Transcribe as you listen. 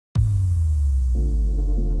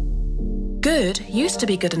Good used to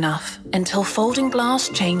be good enough until folding glass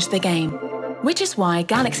changed the game, which is why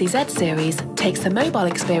Galaxy Z series takes the mobile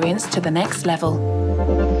experience to the next level.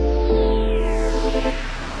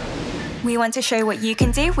 We want to show what you can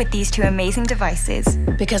do with these two amazing devices.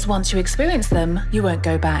 Because once you experience them, you won't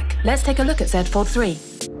go back. Let's take a look at Z Fold3.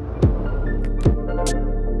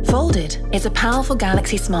 Folded is a powerful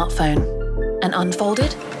Galaxy smartphone, and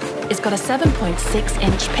unfolded, it's got a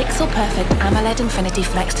 7.6-inch pixel-perfect AMOLED Infinity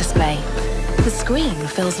Flex display. The screen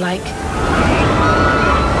feels like...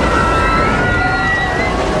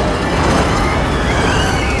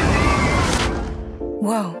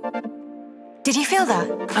 Whoa. Did you feel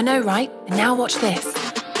that? I know, right? And now watch this.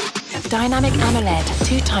 Dynamic AMOLED,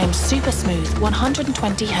 2x super smooth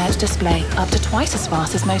 120Hz display, up to twice as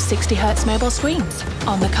fast as most 60Hz mobile screens.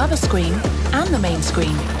 On the cover screen and the main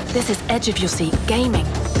screen. This is edge of your seat gaming.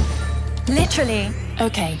 Literally.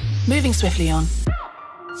 Okay, moving swiftly on.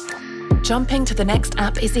 Jumping to the next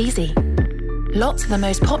app is easy. Lots of the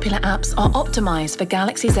most popular apps are optimized for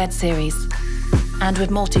Galaxy Z series. And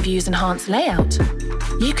with multi-views enhanced layout,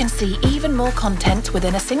 you can see even more content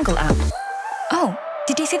within a single app. Oh,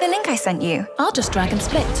 did you see the link I sent you? I'll just drag and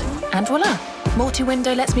split, and voila!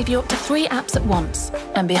 Multi-window lets me view up to 3 apps at once.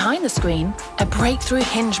 And behind the screen, a breakthrough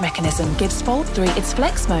hinge mechanism gives Fold3 its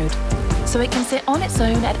flex mode, so it can sit on its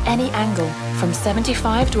own at any angle, from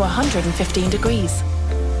 75 to 115 degrees.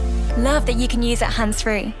 Love that you can use it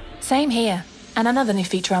hands-free. Same here. And another new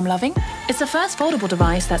feature I'm loving, it's the first foldable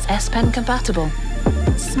device that's S Pen compatible.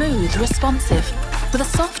 Smooth, responsive, with a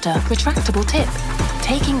softer, retractable tip.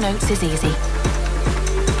 Taking notes is easy.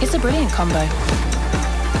 It's a brilliant combo.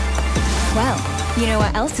 Well, you know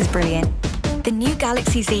what else is brilliant? The new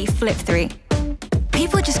Galaxy Z Flip3.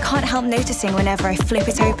 People just can't help noticing whenever I flip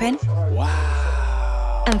it open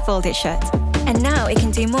and fold it shut. And now it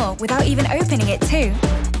can do more without even opening it too.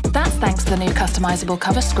 That's thanks to the new customizable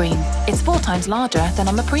cover screen. It's 4 times larger than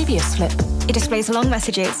on the previous Flip. It displays long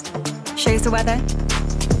messages, shows the weather,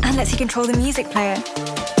 and lets you control the music player.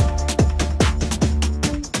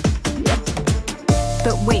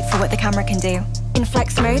 But wait for what the camera can do. In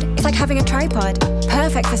flex mode, it's like having a tripod.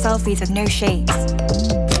 Perfect for selfies with no shakes.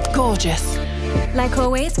 Gorgeous. Like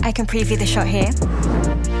always, I can preview the shot here.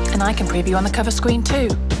 And I can preview on the cover screen too.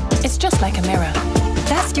 It's just like a mirror.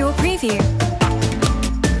 That's dual preview.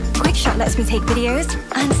 Quick Shot lets me take videos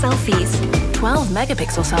and selfies. 12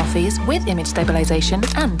 megapixel selfies with image stabilization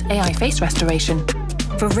and AI face restoration.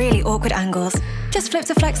 For really awkward angles, just flip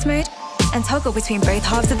to flex mode and toggle between both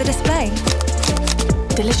halves of the display.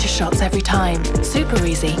 Delicious shots every time. Super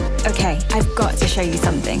easy. Okay, I've got to show you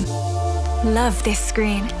something. Love this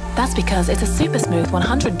screen. That's because it's a super smooth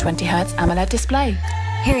 120Hz AMOLED display.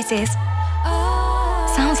 Here it is.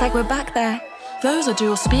 Sounds like we're back there. Those are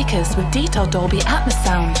dual speakers with detailed Dolby Atmos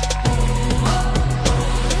sound.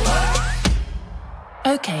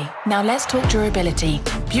 Okay, now let's talk durability.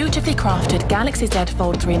 Beautifully crafted Galaxy Z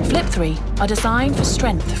Fold3 and Flip3 are designed for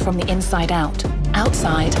strength from the inside out.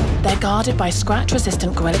 Outside, they're guarded by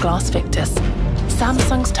scratch-resistant Gorilla Glass Victus,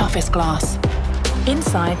 Samsung's toughest glass.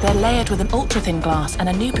 Inside, they're layered with an ultra-thin glass and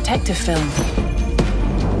a new protective film.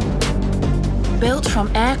 Built from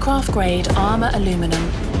aircraft-grade armor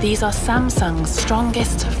aluminum, these are Samsung's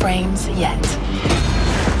strongest frames yet.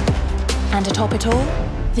 And to top it all,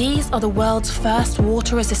 these are the world's first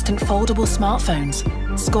water-resistant foldable smartphones,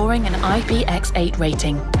 scoring an IPX8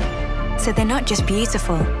 rating. So they're not just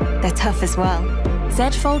beautiful, they're tough as well. Z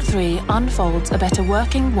Fold3 unfolds a better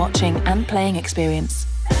working, watching, and playing experience.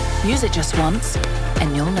 Use it just once,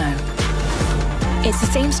 and you'll know. It's the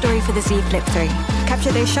same story for the Z Flip3.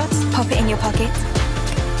 Capture those shots, pop it in your pocket.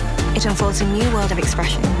 It unfolds a new world of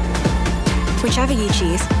expression. Whichever you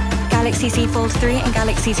choose, Galaxy Z Fold3 and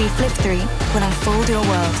Galaxy Z Flip3 will unfold your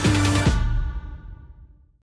world.